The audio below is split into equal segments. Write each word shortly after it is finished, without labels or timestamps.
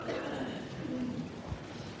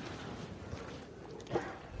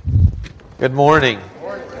Good morning.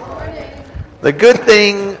 The good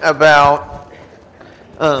thing about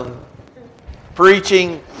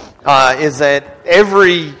preaching is that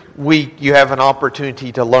every week you have an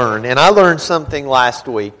opportunity to learn. And I learned something last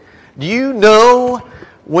week. Do you know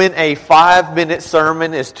when a 5-minute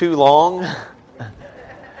sermon is too long?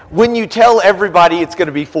 When you tell everybody it's going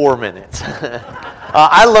to be 4 minutes.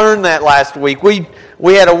 I learned that last week.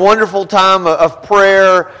 We had a wonderful time of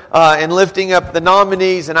prayer and lifting up the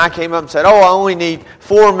nominees, and I came up and said, I only need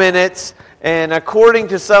 4 minutes. And according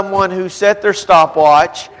to someone who set their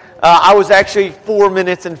stopwatch, I was actually 4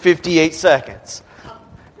 minutes and 58 seconds.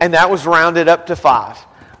 And that was rounded up to 5.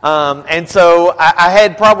 And so I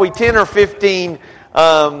had probably 10 or 15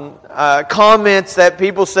 comments that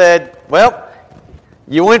people said, well,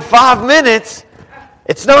 you went 5 minutes.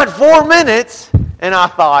 It's not 4 minutes. And I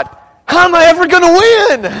thought, how am I ever going to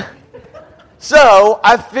win? So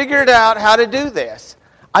I figured out how to do this.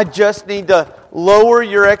 I just need to lower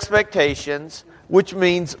your expectations, which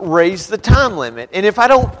means raise the time limit. And if I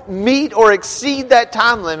don't meet or exceed that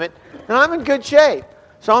time limit, then I'm in good shape.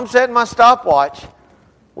 So I'm setting my stopwatch.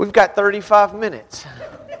 We've got 35 minutes.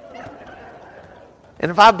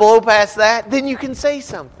 And if I blow past that, then you can say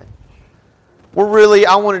something.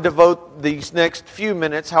 I want to devote these next few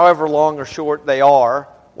minutes, however long or short they are,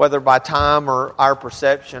 whether by time or our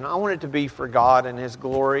perception, I want it to be for God and His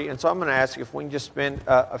glory. And so I'm going to ask you if we can just spend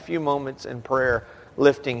a few moments in prayer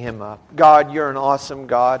lifting Him up. God, You're an awesome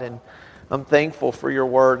God, and I'm thankful for Your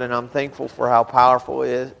Word, and I'm thankful for how powerful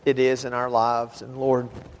it is in our lives. And Lord,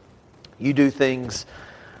 You do things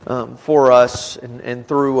for us and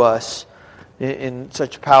through us in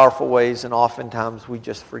such powerful ways, and oftentimes we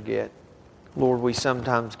just forget. Lord, we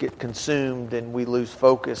sometimes get consumed and we lose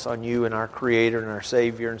focus on You and our Creator and our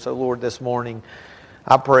Savior. And so, Lord, this morning,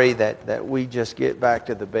 I pray that we just get back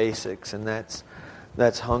to the basics, and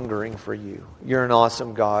that's hungering for You. You're an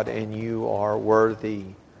awesome God, and You are worthy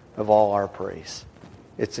of all our praise.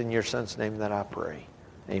 It's in Your Son's name that I pray.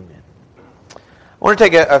 Amen. I want to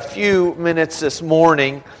take a few minutes this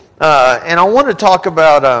morning, and I want to talk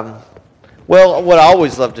about, what I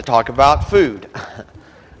always love to talk about, food.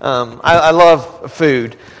 I love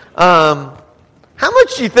food. How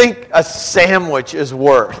much do you think a sandwich is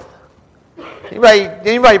worth?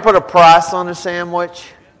 Anybody put a price on a sandwich?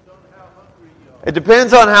 It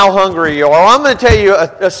depends on how hungry you are. Well, I'm going to tell you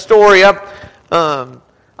a story. I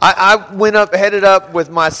headed up with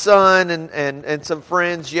my son and some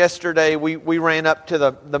friends yesterday. We ran up to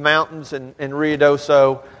the mountains in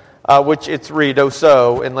Ruidoso, which it's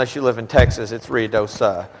Ruidoso, unless you live in Texas, it's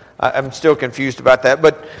Ruidosa. I'm still confused about that.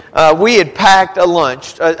 But we had packed a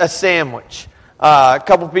lunch, a sandwich, a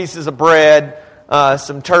couple pieces of bread,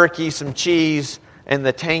 some turkey, some cheese, and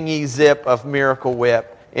the tangy zip of Miracle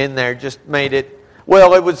Whip in there. Just made it,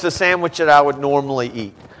 it was the sandwich that I would normally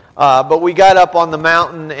eat. But we got up on the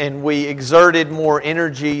mountain and we exerted more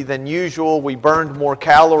energy than usual. We burned more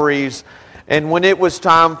calories. And when it was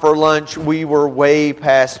time for lunch, we were way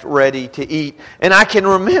past ready to eat. And I can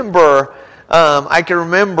remember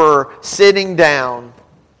sitting down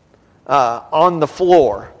on the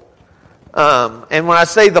floor. And when I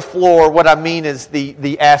say the floor, what I mean is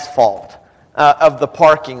the asphalt of the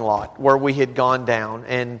parking lot where we had gone down.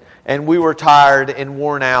 And we were tired and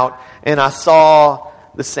worn out. And I saw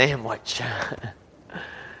the sandwich.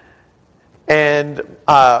 And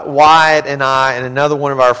Wyatt and I and another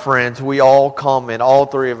one of our friends, we all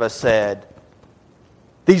three of us said,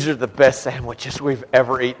 these are the best sandwiches we've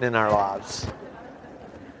ever eaten in our lives.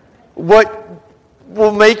 What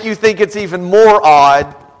will make you think it's even more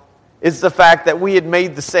odd is the fact that we had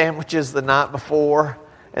made the sandwiches the night before,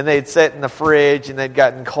 and they had sat in the fridge, and they'd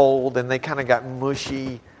gotten cold, and they kind of got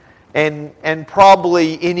mushy. And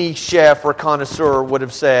probably any chef or connoisseur would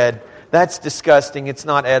have said, that's disgusting, it's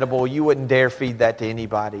not edible, you wouldn't dare feed that to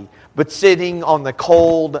anybody. But sitting on the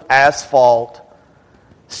cold asphalt,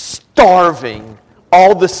 starving,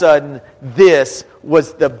 all of a sudden, this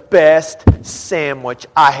was the best sandwich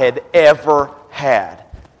I had ever had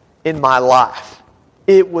in my life.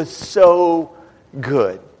 It was so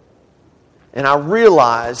good. And I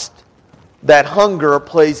realized that hunger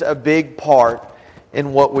plays a big part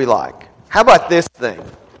in what we like. How about this thing?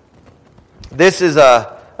 This is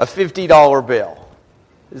a $50 bill.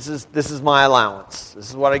 This is my allowance. This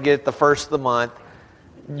is what I get at the first of the month.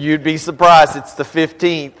 You'd be surprised it's the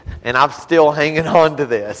 15th, and I'm still hanging on to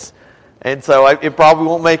this. And so it probably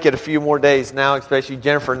won't make it a few more days now, especially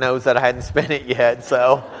Jennifer knows that I hadn't spent it yet.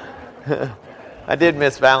 So I did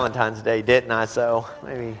miss Valentine's Day, didn't I? So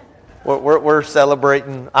maybe we're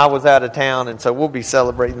celebrating. I was out of town, and so we'll be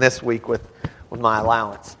celebrating this week with my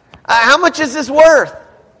allowance. How much is this worth?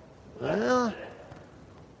 Well,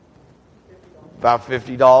 about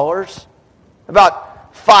 $50.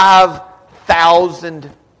 About 5,000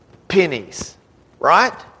 pennies,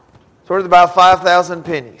 right? It's worth about 5,000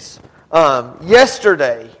 pennies.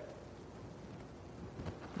 Yesterday,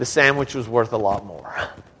 the sandwich was worth a lot more.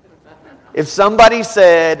 If somebody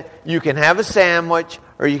said, you can have a sandwich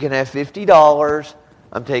or you can have $50,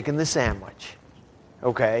 I'm taking the sandwich.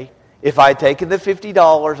 Okay? If I had taken the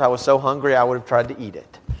 $50, I was so hungry I would have tried to eat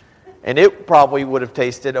it. And it probably would have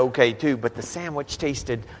tasted okay too, but the sandwich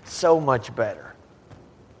tasted so much better.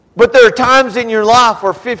 But there are times in your life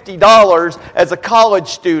where $50 as a college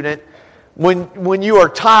student, when you are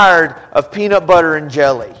tired of peanut butter and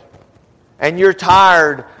jelly, and you're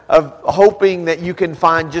tired of hoping that you can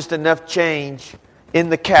find just enough change in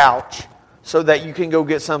the couch so that you can go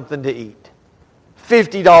get something to eat.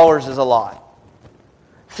 $50 is a lot.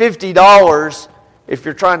 $50, if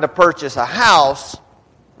you're trying to purchase a house,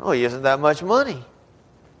 really isn't that much money.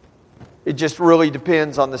 It just really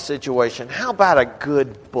depends on the situation. How about a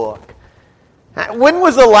good book? When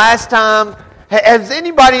was the last time, has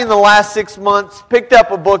anybody in the last 6 months picked up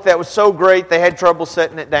a book that was so great they had trouble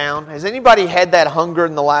setting it down? Has anybody had that hunger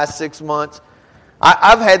in the last 6 months?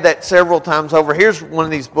 I've had that several times over. Here's one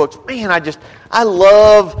of these books. Man, I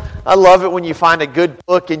love it when you find a good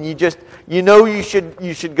book and you know you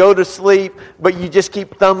should go to sleep, but you just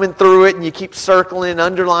keep thumbing through it and you keep circling,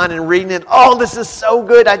 underlining, and reading it. Oh, this is so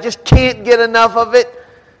good. I just can't get enough of it.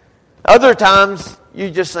 Other times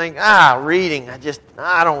you just think, reading,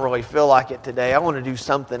 I don't really feel like it today. I want to do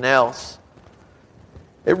something else.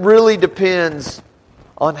 It really depends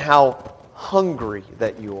on how hungry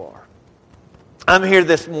that you are. I'm here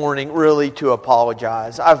this morning really to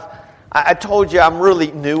apologize. I told you I'm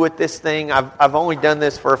really new at this thing. I've only done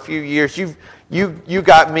this for a few years. You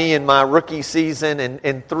got me in my rookie season,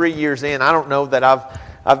 and 3 years in, I don't know that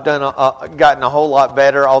I've gotten a whole lot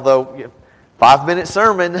better. Although 5-minute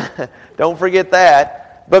sermon, don't forget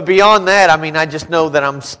that. But beyond that, I just know that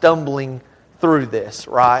I'm stumbling through this,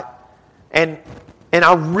 right? And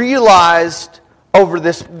I realized over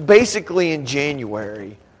this, basically in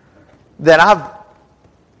January, that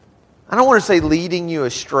I don't want to say leading you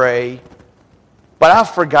astray, but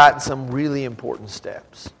I've forgotten some really important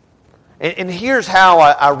steps. And here's how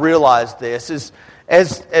I realized this, is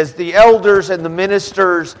as the elders and the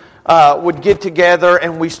ministers would get together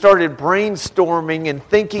and we started brainstorming and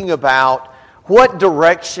thinking about what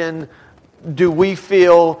direction do we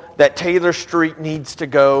feel that Taylor Street needs to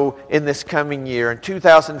go in this coming year, in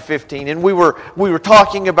 2015? And we were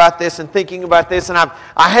talking about this and thinking about this, and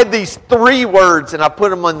I had these 3 words, and I put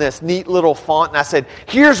them on this neat little font, and I said,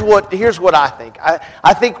 here's what I think.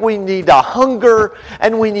 I think we need to hunger,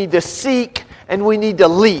 and we need to seek, and we need to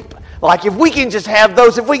leap. Like, if we can just have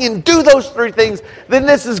those, if we can do those 3 things, then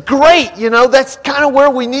this is great. That's kind of where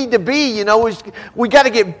we need to be. We got to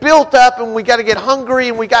get built up, and we got to get hungry,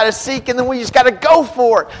 and we got to seek, and then we just got to go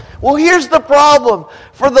for it. Well, here's the problem.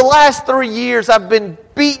 For the last 3 years, I've been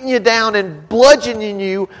beating you down and bludgeoning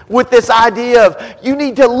you with this idea of you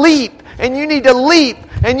need to leap, and you need to leap,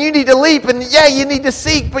 and you need to leap, and yeah, you need to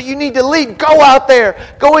seek, but you need to leap. Go out there,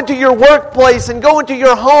 go into your workplace, and go into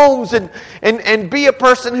your homes, and be a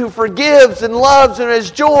person who forgives and loves and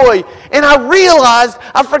has joy. And I realized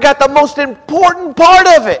I forgot the most important part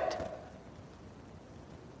of it.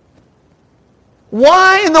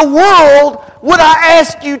 Why in the world would I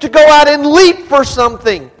ask you to go out and leap for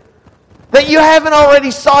something that you haven't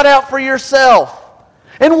already sought out for yourself?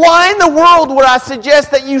 And why in the world would I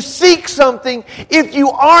suggest that you seek something if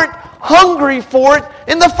you aren't hungry for it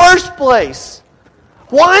in the first place?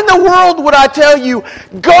 Why in the world would I tell you,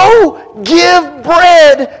 go give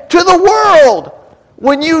bread to the world,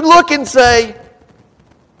 when you look and say,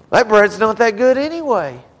 that bread's not that good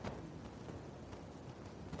anyway?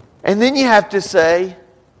 And then you have to say,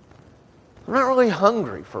 I'm not really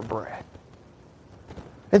hungry for bread.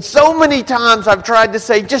 And so many times I've tried to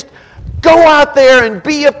say, just go out there and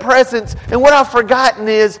be a presence. And what I've forgotten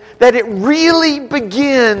is that it really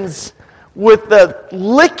begins with the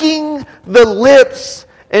licking the lips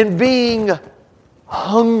and being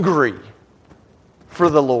hungry for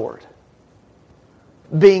the Lord.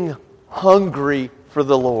 Being hungry for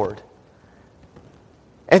the Lord.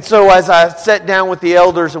 And so as I sat down with the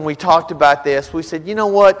elders and we talked about this, we said, you know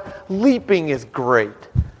what? Leaping is great.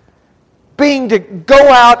 Being to go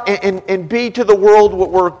out and be to the world what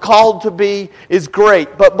we're called to be is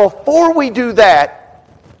great. But before we do that,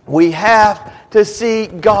 we have to see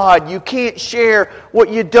God. You can't share what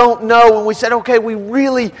you don't know. And we said, okay, we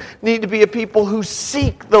really need to be a people who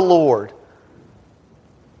seek the Lord.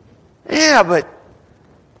 Yeah, but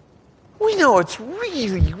we know it's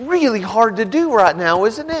really, really hard to do right now,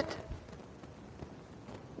 isn't it?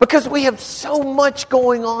 Because we have so much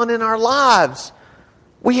going on in our lives.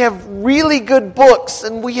 We have really good books,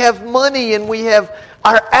 and we have money, and we have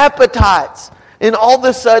our appetites. And all of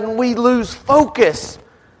a sudden we lose focus.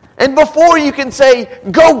 And before you can say,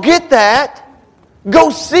 go get that, go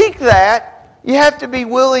seek that, you have to be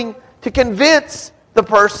willing to convince the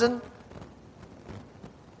person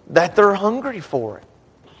that they're hungry for it.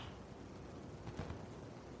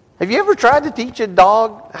 Have you ever tried to teach a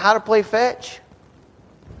dog how to play fetch?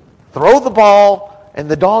 Throw the ball, and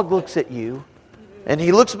the dog looks at you, and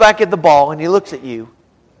he looks back at the ball, and he looks at you,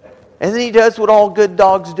 and then he does what all good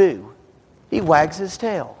dogs do. He wags his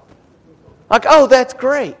tail. Like, oh, that's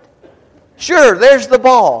great. Sure, there's the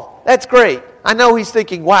ball. That's great. I know he's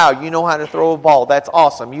thinking, wow, you know how to throw a ball. That's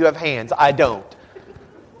awesome. You have hands. I don't.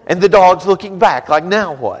 And the dog's looking back like,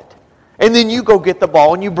 now what? And then you go get the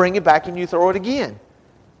ball and you bring it back and you throw it again.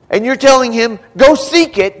 And you're telling him, go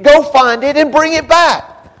seek it, go find it, and bring it back.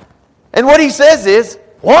 And what he says is,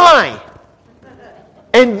 why?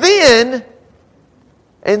 And then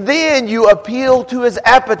you appeal to his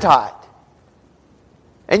appetite.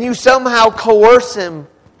 And you somehow coerce him,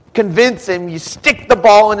 convince him, you stick the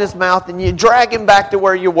ball in his mouth and you drag him back to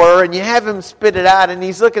where you were and you have him spit it out and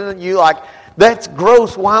he's looking at you like, that's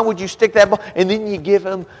gross, why would you stick that ball? And then you give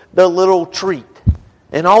him the little treat.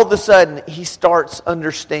 And all of a sudden he starts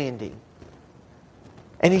understanding.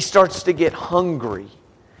 And he starts to get hungry.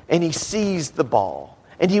 And he sees the ball.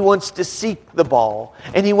 And he wants to seek the ball.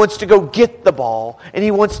 And he wants to go get the ball. And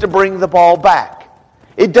he wants to bring the ball back.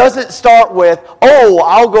 It doesn't start with, oh,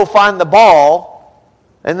 I'll go find the ball,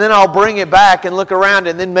 and then I'll bring it back and look around,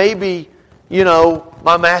 and then maybe,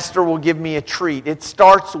 my master will give me a treat. It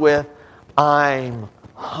starts with, I'm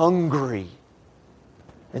hungry.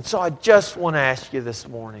 And so I just want to ask you this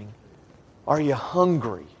morning, are you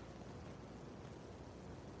hungry?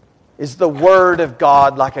 Is the Word of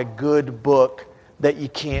God like a good book that you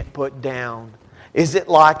can't put down? Is it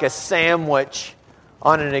like a sandwich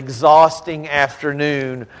on an exhausting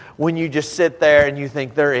afternoon when you just sit there and you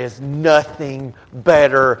think there is nothing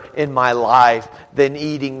better in my life than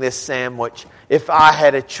eating this sandwich? If I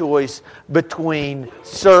had a choice between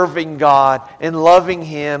serving God and loving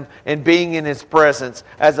Him and being in His presence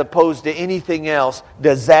as opposed to anything else,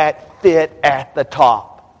 does that fit at the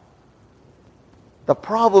top? The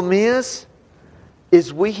problem is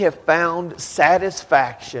we have found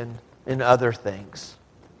satisfaction in other things.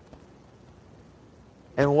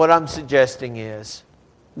 And what I'm suggesting is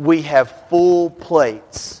we have full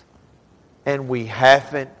plates and we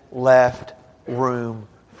haven't left room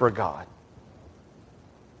for God.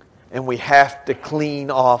 And we have to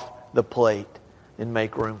clean off the plate and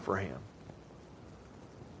make room for Him.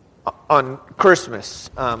 On Christmas,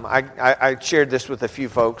 I shared this with a few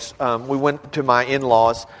folks. We went to my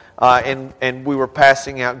in-laws and we were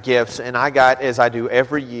passing out gifts. And I got, as I do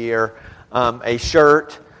every year, a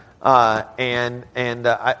shirt. Did I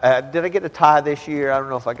get a tie this year? I don't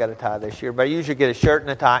know if I got a tie this year, but I usually get a shirt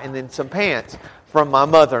and a tie and then some pants from my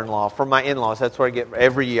mother-in-law, from my in-laws. That's what I get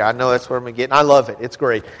every year. I know that's what I'm going to get, and I love it. It's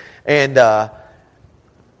great. And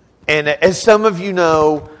as some of you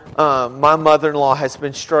know, my mother-in-law has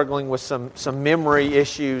been struggling with some memory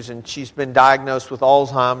issues, and she's been diagnosed with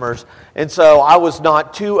Alzheimer's. And so I was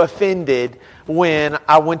not too offended when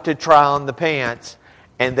I went to try on the pants,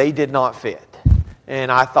 and they did not fit.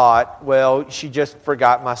 And I thought, well, she just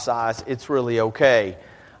forgot my size. It's really okay.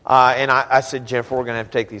 And I said, Jennifer, we're going to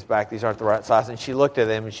have to take these back. These aren't the right size. And she looked at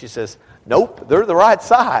them and she says, nope, they're the right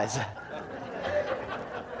size.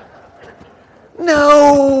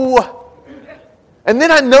 No. And then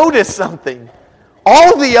I noticed something.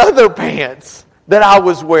 All the other pants that I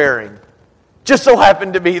was wearing just so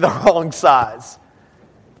happened to be the wrong size.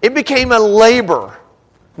 It became a labor,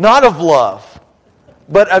 not of love,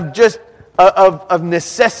 but of just of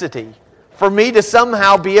necessity for me to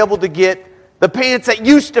somehow be able to get the pants that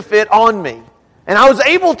used to fit on me. And I was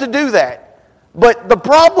able to do that. But the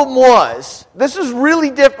problem was, this is really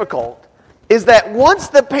difficult, is that once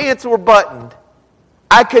the pants were buttoned,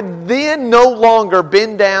 I could then no longer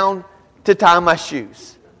bend down to tie my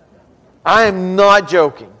shoes. I am not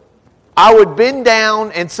joking. I would bend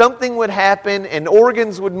down and something would happen and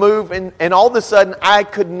organs would move and all of a sudden I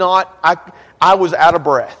was out of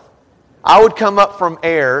breath. I would come up from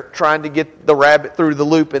air trying to get the rabbit through the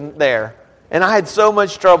loop in there. And I had so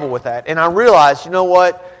much trouble with that. And I realized, you know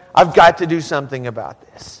what? I've got to do something about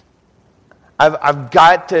this. I've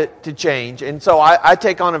got to change. And so I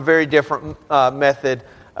take on a very different method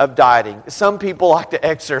of dieting. Some people like to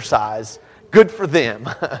exercise. Good for them.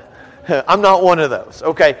 I'm not one of those,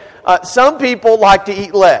 okay? Some people like to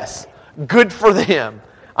eat less. Good for them.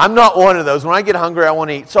 I'm not one of those. When I get hungry, I want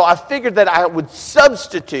to eat. So I figured that I would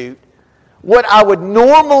substitute what I would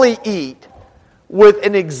normally eat with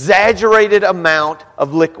an exaggerated amount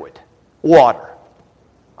of liquid, water.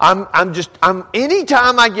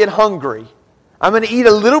 Anytime I get hungry, I'm going to eat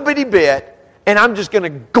a little bitty bit, and I'm just going to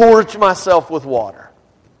gorge myself with water.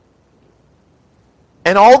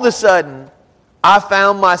 And all of a sudden, I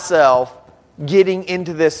found myself getting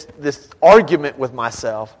into this argument with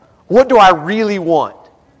myself. What do I really want?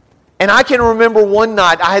 And I can remember one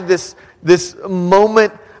night I had this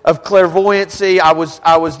moment of clairvoyancy. I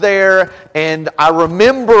was there, and I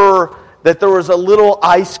remember that there was a little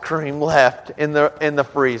ice cream left in the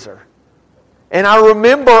freezer. And I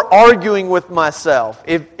remember arguing with myself.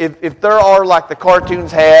 If there are, like the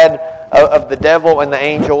cartoons had of the devil and the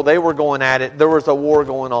angel, they were going at it. There was a war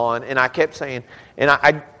going on, and I kept saying, and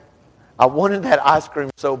I wanted that ice cream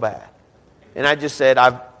so bad. And I just said,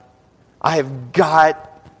 I've got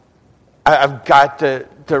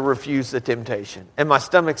to refuse the temptation. And my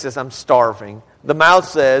stomach says, I'm starving. The mouth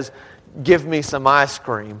says, give me some ice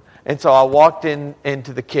cream. And so I walked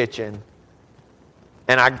into the kitchen,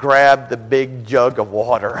 and I grabbed the big jug of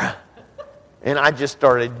water. And I just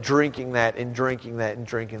started drinking that and drinking that and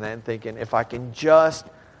drinking that and thinking, if I can just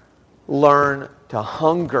learn to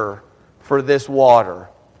hunger for this water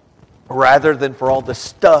rather than for all the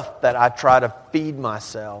stuff that I try to feed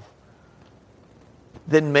myself,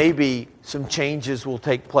 then maybe some changes will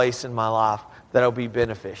take place in my life that will be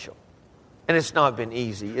beneficial. And it's not been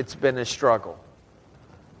easy. It's been a struggle.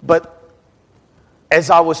 But as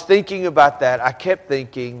I was thinking about that, I kept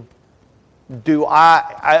thinking,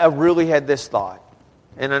 I really had this thought.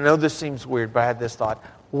 And I know this seems weird, but I had this thought.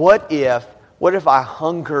 What if I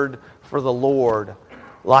hungered for the Lord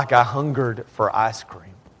like I hungered for ice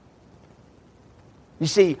cream? You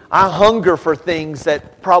see, I hunger for things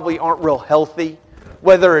that probably aren't real healthy,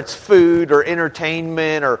 whether it's food or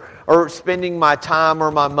entertainment or spending my time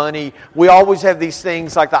or my money. We always have these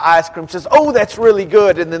things like the ice cream says, oh, that's really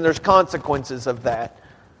good, and then there's consequences of that.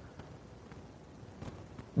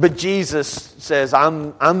 But Jesus says,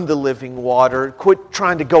 I'm the living water. Quit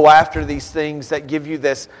trying to go after these things that give you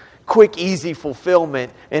this quick, easy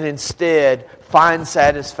fulfillment, and instead find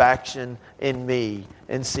satisfaction in me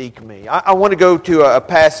and seek me. I want to go to a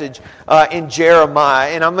passage in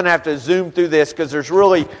Jeremiah, and I'm going to have to zoom through this because there's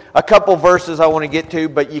really a couple verses I want to get to,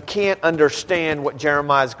 but you can't understand what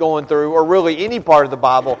Jeremiah is going through, or really any part of the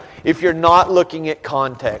Bible, if you're not looking at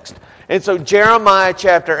context. And so Jeremiah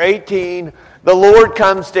chapter 18, the Lord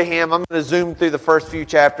comes to him. I'm going to zoom through the first few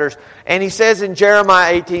chapters. And he says in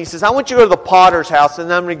Jeremiah 18, he says, I want you to go to the potter's house, and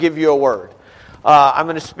then I'm going to give you a word. I'm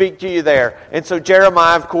going to speak to you there. And so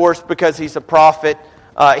Jeremiah, of course, because he's a prophet,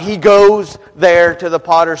 he goes there to the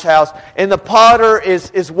potter's house. And the potter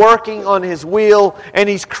is working on his wheel, and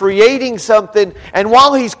he's creating something. And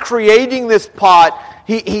while he's creating this pot,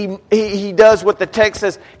 he does what the text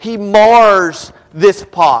says. He mars this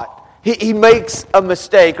pot. He makes a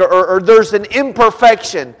mistake, or there's an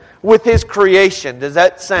imperfection with his creation. Does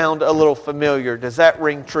that sound a little familiar? Does that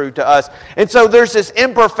ring true to us? And so there's this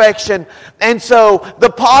imperfection, and so the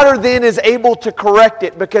potter then is able to correct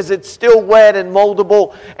it because it's still wet and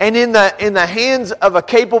moldable. And in the hands of a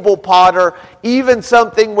capable potter, even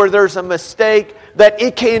something where there's a mistake, that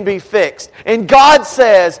it can be fixed. And God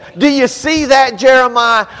says, do you see that,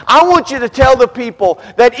 Jeremiah? I want you to tell the people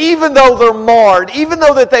that even though they're marred, even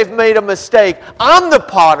though that they've made a mistake, I'm the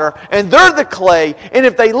potter and they're the clay. And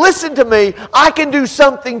if they listen to me, I can do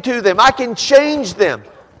something to them. I can change them.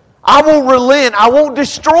 I will relent. I won't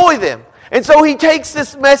destroy them. And so he takes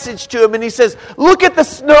this message to him and he says, look at the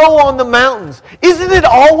snow on the mountains. Isn't it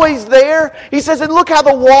always there? He says, and look how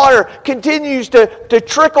the water continues to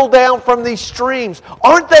trickle down from these streams.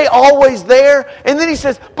 Aren't they always there? And then he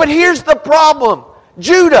says, but here's the problem.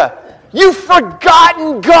 Judah, you've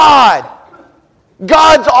forgotten God.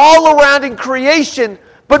 God's all around in creation,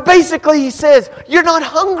 but basically he says, you're not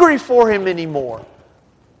hungry for Him anymore.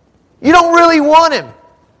 You don't really want Him.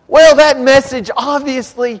 Well, that message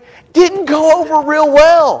obviously didn't go over real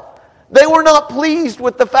well. They were not pleased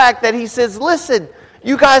with the fact that he says, listen,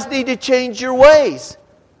 you guys need to change your ways.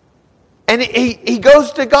 And he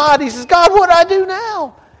goes to God. He says, God, what do I do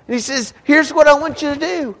now? And he says, here's what I want you to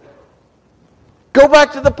do. Go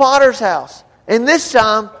back to the potter's house. And this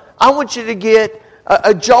time, I want you to get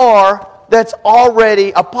a jar that's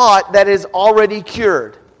already, a pot that is already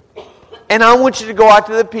cured. And I want you to go out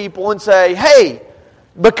to the people and say, hey,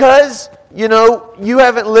 because, you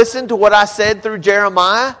haven't listened to what I said through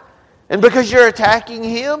Jeremiah, and because you're attacking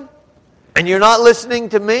him, and you're not listening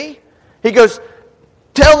to me, He goes,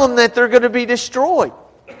 tell them that they're going to be destroyed.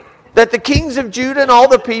 That the kings of Judah and all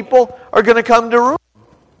the people are going to come to ruin.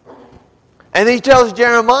 And he tells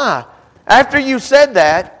Jeremiah, after you said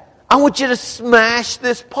that, I want you to smash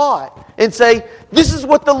this pot and say, this is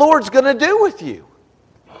what the Lord's going to do with you.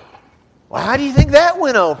 Well, how do you think that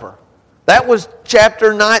went over? That was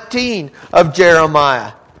chapter 19 of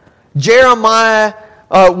Jeremiah. Jeremiah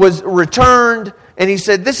was returned, and he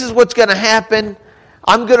said, this is what's going to happen.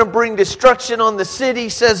 I'm going to bring destruction on the city,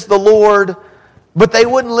 says the Lord. But they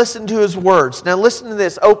wouldn't listen to his words. Now listen to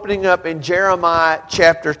this, opening up in Jeremiah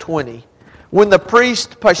chapter 20. When the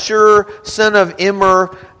priest Pashur, son of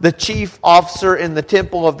Immer, the chief officer in the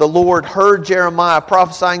temple of the Lord, heard Jeremiah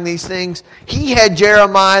prophesying these things, he had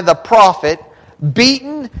Jeremiah the prophet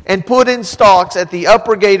beaten and put in stocks at the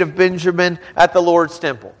upper gate of Benjamin at the Lord's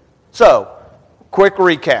temple. So, quick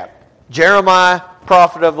recap. Jeremiah,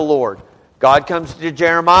 prophet of the Lord. God comes to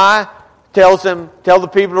Jeremiah, tells him, tell the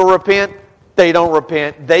people to repent. They don't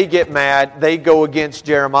repent. They get mad. They go against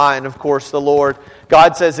Jeremiah and, of course, the Lord.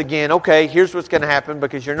 God says again, okay, here's what's going to happen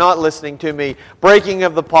because you're not listening to me. Breaking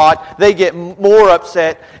of the pot. They get more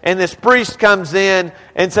upset. And this priest comes in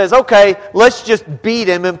and says, okay, let's just beat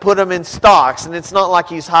him and put him in stocks. And it's not like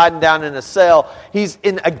he's hiding down in a cell. He's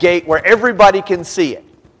in a gate where everybody can see it.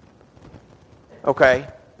 Okay?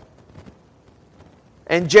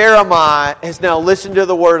 And Jeremiah has now listened to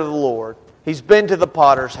the word of the Lord. He's been to the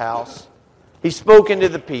potter's house. He's spoken to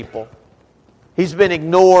the people. He's been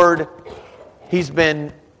ignored. He's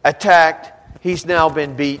been attacked. He's now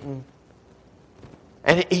been beaten.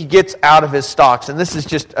 And he gets out of his stocks. And this is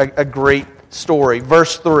just a great story.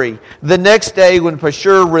 Verse 3. The next day when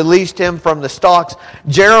Pashur released him from the stocks,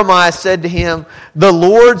 Jeremiah said to him, the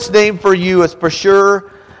Lord's name for you is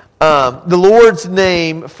Pashur. The Lord's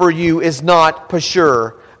name for you is not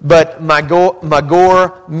Pashur, but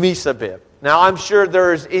Magor Misabib. Now, I'm sure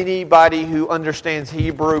there is anybody who understands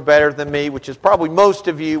Hebrew better than me, which is probably most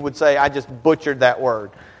of you would say, I just butchered that word.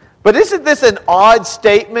 But isn't this an odd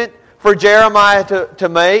statement for Jeremiah to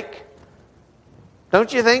make?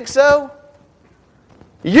 Don't you think so?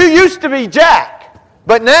 You used to be Jack,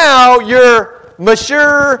 but now you're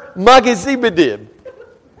Mashur Magazibadib.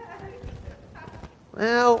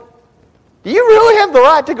 Well, do you really have the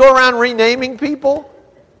right to go around renaming people?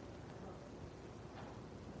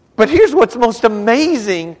 But here's what's most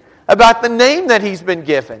amazing about the name that he's been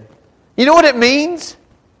given. You know what it means?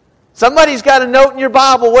 Somebody's got a note in your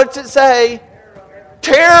Bible. What's it say?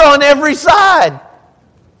 Terror on every side.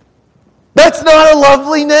 That's not a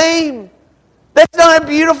lovely name. That's not a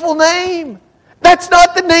beautiful name. That's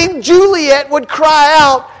not the name Juliet would cry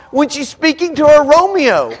out when she's speaking to her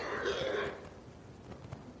Romeo.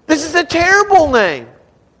 This is a terrible name.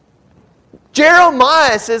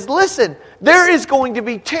 Jeremiah says, listen, there is going to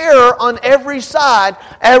be terror on every side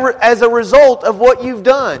as a result of what you've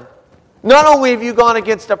done. Not only have you gone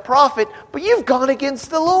against a prophet, but you've gone against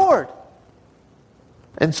the Lord.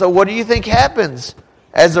 And so what do you think happens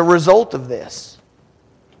as a result of this?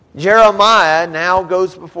 Jeremiah now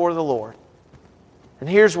goes before the Lord. And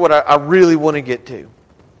here's what I really want to get to.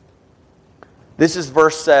 This is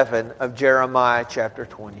verse 7 of Jeremiah chapter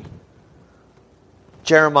 20.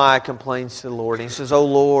 Jeremiah complains to the Lord. He says, "O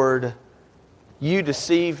Lord, you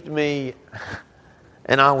deceived me,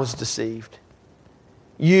 and I was deceived.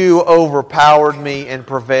 You overpowered me and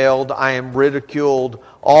prevailed. I am ridiculed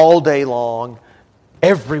all day long.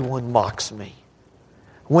 Everyone mocks me.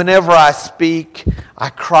 Whenever I speak, I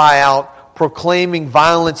cry out, proclaiming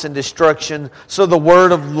violence and destruction. So the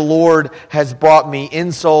word of the Lord has brought me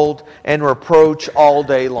insult and reproach all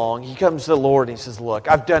day long." He comes to the Lord and he says, "Look,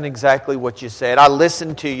 I've done exactly what you said. I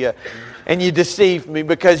listened to you, and you deceived me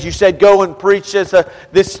because you said, go and preach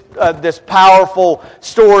this powerful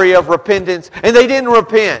story of repentance, and they didn't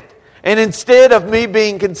repent. And instead of me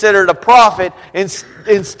being considered a prophet,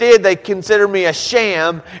 instead they consider me a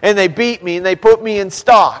sham, and they beat me, and they put me in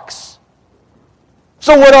stocks.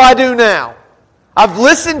 So what do I do now? I've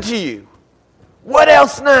listened to you. What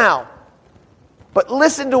else now?" But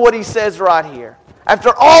listen to what he says right here.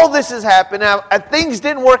 After all this has happened, now things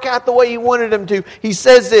didn't work out the way he wanted them to. He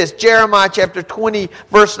says this, Jeremiah chapter 20,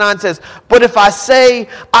 verse 9 says, "But if I say,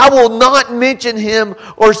 I will not mention him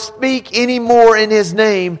or speak any more in his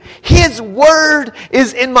name, his word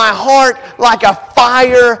is in my heart like a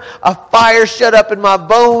fire shut up in my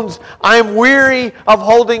bones. I am weary of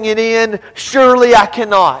holding it in. Surely I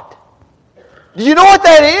cannot." Do you know what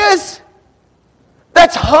that is?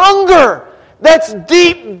 That's hunger. That's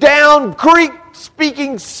deep down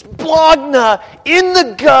Greek-speaking splagna, in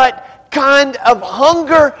the gut kind of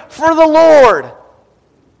hunger for the Lord.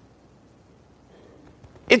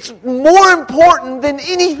 It's more important than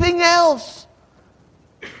anything else.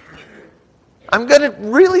 I'm going to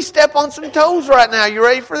really step on some toes right now. You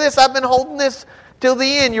ready for this? I've been holding this till the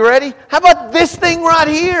end. You ready? How about this thing right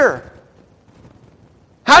here?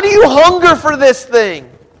 How do you hunger for this thing?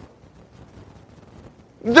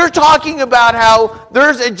 They're talking about how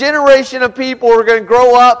there's a generation of people who are going to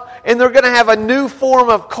grow up and they're going to have a new form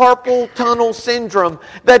of carpal tunnel syndrome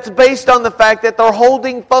that's based on the fact that they're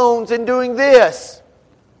holding phones and doing this.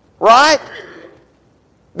 Right?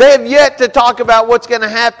 They have yet to talk about what's going to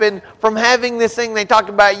happen from having this thing. They talk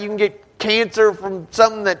about you can get cancer from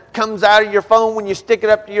something that comes out of your phone when you stick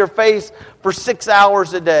it up to your face for 6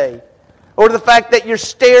 hours a day. Or the fact that you're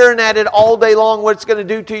staring at it all day long, what it's going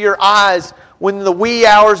to do to your eyes when in the wee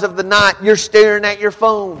hours of the night you're staring at your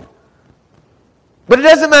phone. But it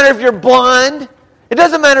doesn't matter if you're blind. It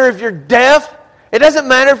doesn't matter if you're deaf. It doesn't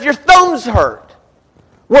matter if your thumbs hurt.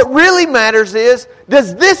 What really matters is,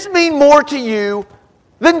 does this mean more to you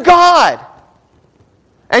than God?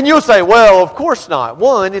 And you'll say, well, of course not.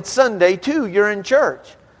 1, it's Sunday. 2, you're in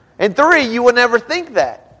church. And 3, you would never think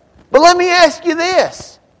that. But let me ask you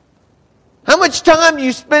this. How much time do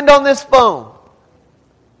you spend on this phone?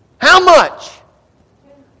 How much?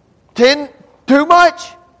 10? Too much?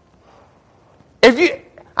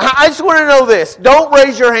 I just want to know this. Don't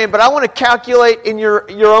raise your hand, but I want to calculate in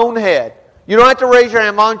your own head. You don't have to raise your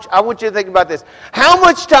hand. I want you to think about this. How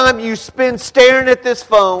much time do you spend staring at this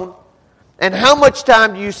phone, and how much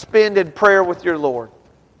time do you spend in prayer with your Lord?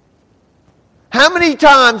 How many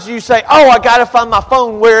times do you say, oh, I got to find my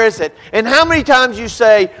phone, where is it? And how many times you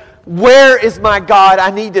say, where is my God? I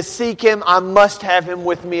need to seek Him. I must have Him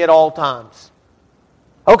with me at all times.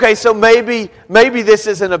 Okay, so maybe this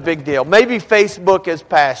isn't a big deal. Maybe Facebook has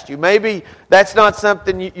passed you. Maybe that's not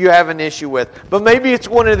something you have an issue with. But maybe it's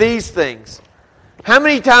one of these things. How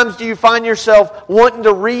many times do you find yourself wanting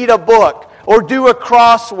to read a book or do a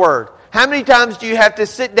crossword? How many times do you have to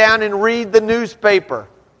sit down and read the newspaper?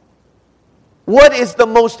 What is the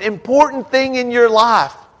most important thing in your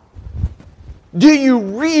life? Do you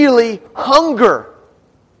really hunger?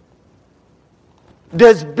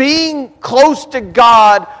 Does being close to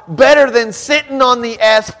God better than sitting on the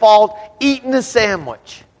asphalt eating a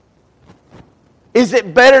sandwich? Is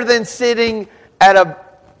it better than sitting at a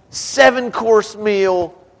 7-course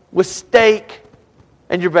meal with steak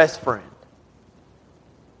and your best friend?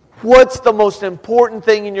 What's the most important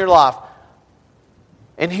thing in your life?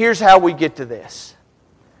 And here's how we get to this.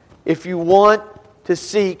 If you want to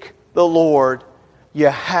seek the Lord, you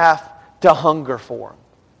have to hunger for Him.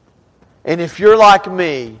 And if you're like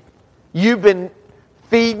me, you've been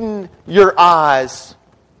feeding your eyes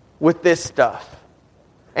with this stuff.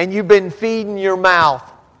 And you've been feeding your mouth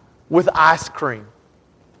with ice cream.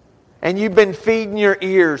 And you've been feeding your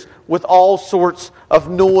ears with all sorts of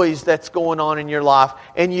noise that's going on in your life.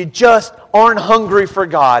 And you just aren't hungry for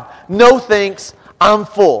God. No thanks, I'm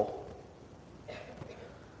full.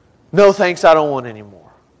 No thanks, I don't want any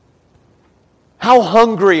more. How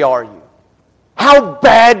hungry are you? How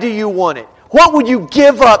bad do you want it? What would you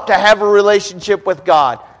give up to have a relationship with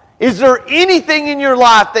God? Is there anything in your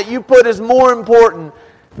life that you put as more important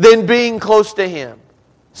than being close to Him?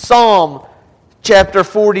 Psalm chapter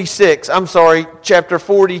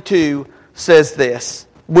 42 says this.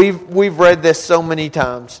 We've read this so many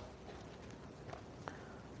times.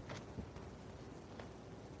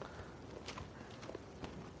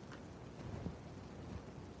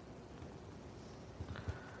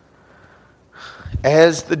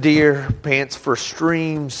 As the deer pants for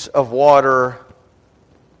streams of water,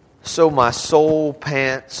 so my soul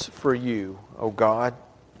pants for you, O God.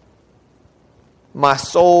 My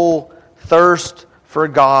soul thirsts for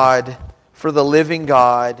God, for the living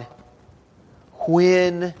God.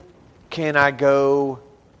 When can I go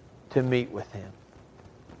to meet with Him?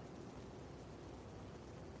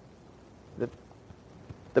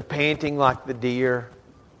 The panting like the deer,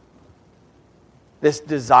 this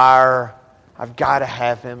desire, I've got to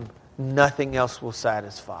have Him. Nothing else will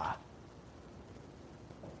satisfy.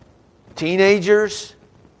 Teenagers,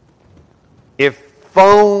 if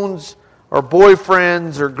phones or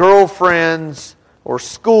boyfriends or girlfriends or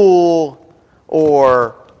school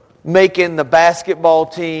or making the basketball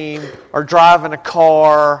team or driving a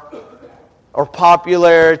car or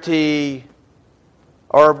popularity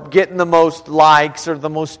or getting the most likes or the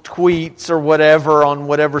most tweets or whatever on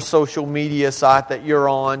whatever social media site that you're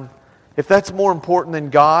on, if that's more important than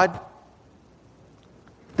God,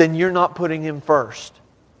 then you're not putting Him first.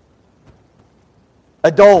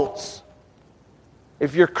 Adults,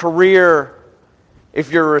 if your career,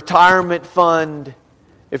 if your retirement fund,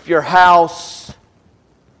 if your house,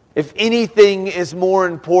 if anything is more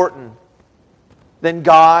important than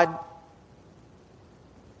God,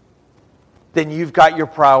 then you've got your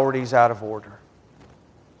priorities out of order.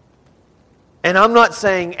 And I'm not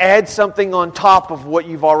saying add something on top of what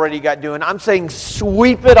you've already got doing. I'm saying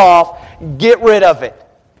sweep it off, get rid of it.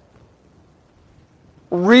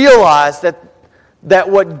 Realize that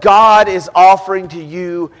what God is offering to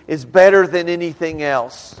you is better than anything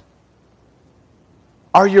else.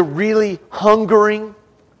 Are you really hungering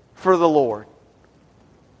for the Lord?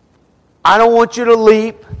 I don't want you to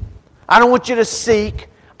leap. I don't want you to seek.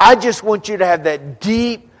 I just want you to have that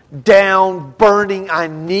deep down burning, I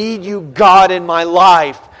need you, God, in my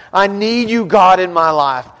life. I need you, God, in my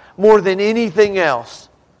life more than anything else.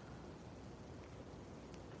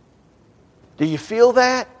 Do you feel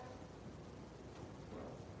that?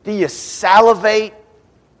 Do you salivate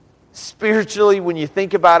spiritually when you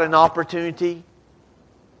think about an opportunity?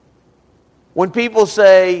 When people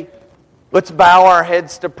say, let's bow our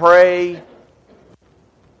heads to pray,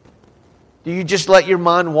 do you just let your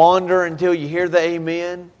mind wander until you hear the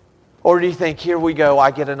amen? Or do you think, here we go, I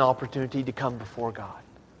get an opportunity to come before God?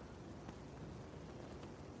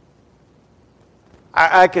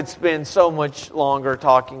 I could spend so much longer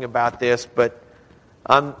talking about this, but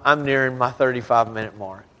I'm nearing my 35-minute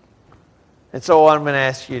mark. And so what I'm going to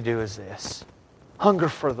ask you to do is this. Hunger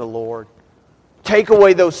for the Lord. Take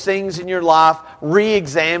away those things in your life,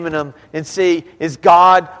 re-examine them, and see, is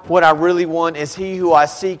God what I really want? Is He who I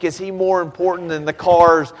seek? Is He more important than the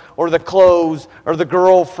cars or the clothes or the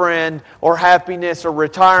girlfriend or happiness or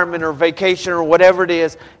retirement or vacation or whatever it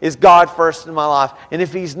is? Is God first in my life? And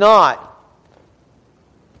if He's not,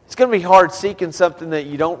 it's going to be hard seeking something that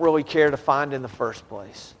you don't really care to find in the first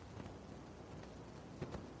place.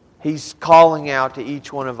 He's calling out to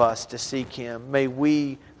each one of us to seek Him. May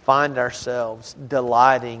we find ourselves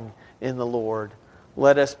delighting in the Lord.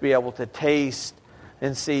 Let us be able to taste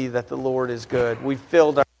and see that the Lord is good. We've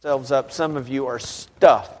filled ourselves up. Some of you are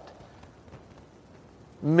stuffed.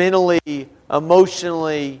 Mentally,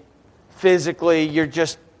 emotionally, physically, you're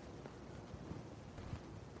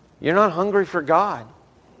not hungry for God.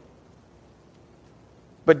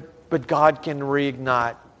 But God can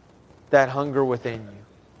reignite that hunger within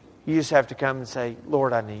you. You just have to come and say,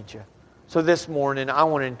 Lord, I need you. So this morning, I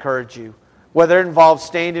want to encourage you. Whether it involves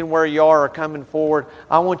standing where you are or coming forward,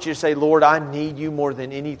 I want you to say, Lord, I need you more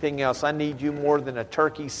than anything else. I need you more than a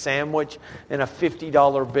turkey sandwich and a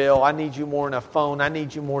 $50 bill. I need you more than a phone. I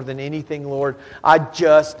need you more than anything, Lord. I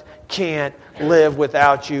just can't live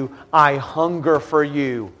without you. I hunger for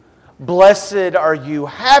you. Blessed are you.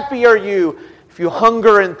 Happy are you if you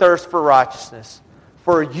hunger and thirst for righteousness.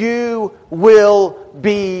 For you will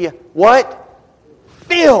be what?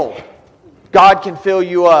 Filled. God can fill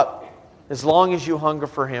you up as long as you hunger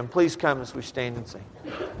for Him. Please come as we stand and sing.